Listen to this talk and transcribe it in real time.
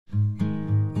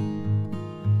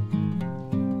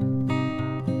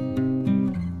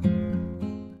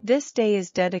This day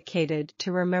is dedicated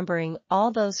to remembering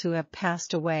all those who have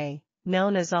passed away,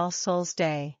 known as All Souls'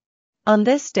 Day. On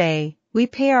this day, we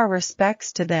pay our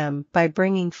respects to them by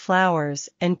bringing flowers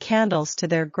and candles to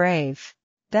their grave.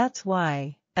 That's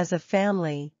why, as a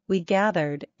family, we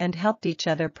gathered and helped each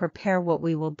other prepare what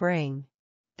we will bring.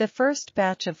 The first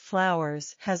batch of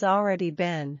flowers has already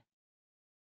been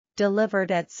delivered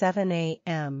at 7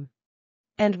 a.m.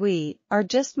 And we are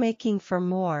just making for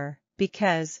more,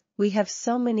 because we have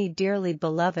so many dearly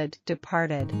beloved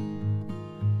departed.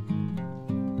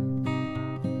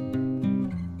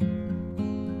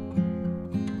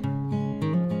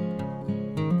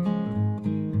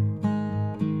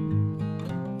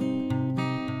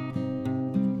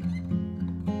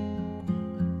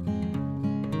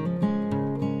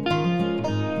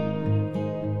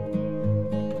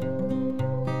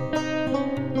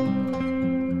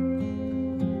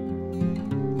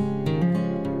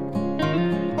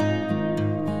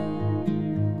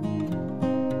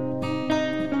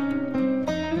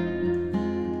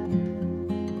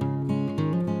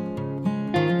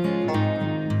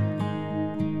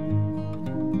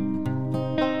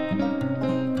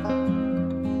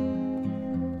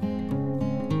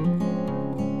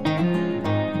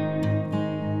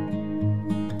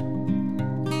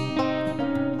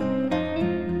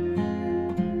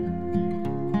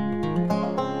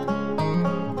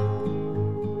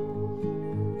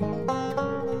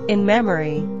 In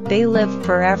memory, they live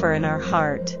forever in our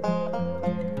heart.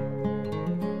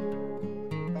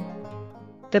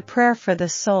 The prayer for the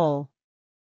soul.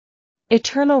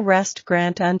 Eternal rest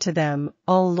grant unto them,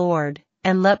 O Lord,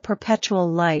 and let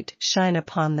perpetual light shine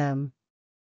upon them.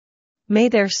 May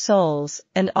their souls,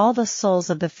 and all the souls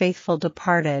of the faithful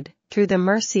departed, through the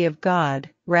mercy of God,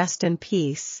 rest in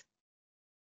peace.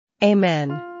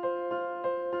 Amen.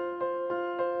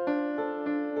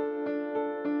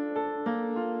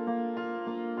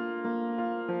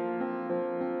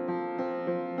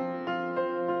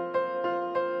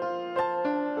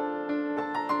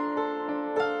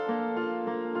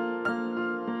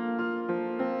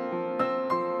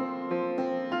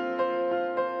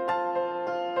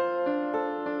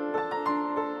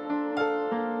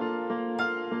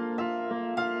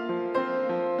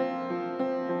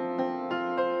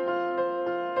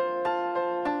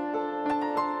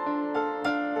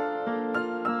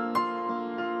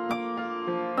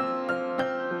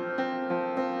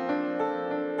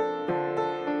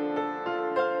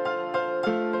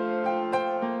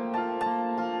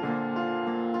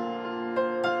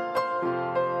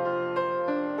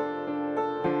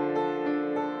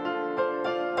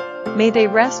 May they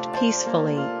rest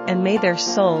peacefully, and may their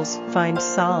souls find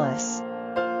solace.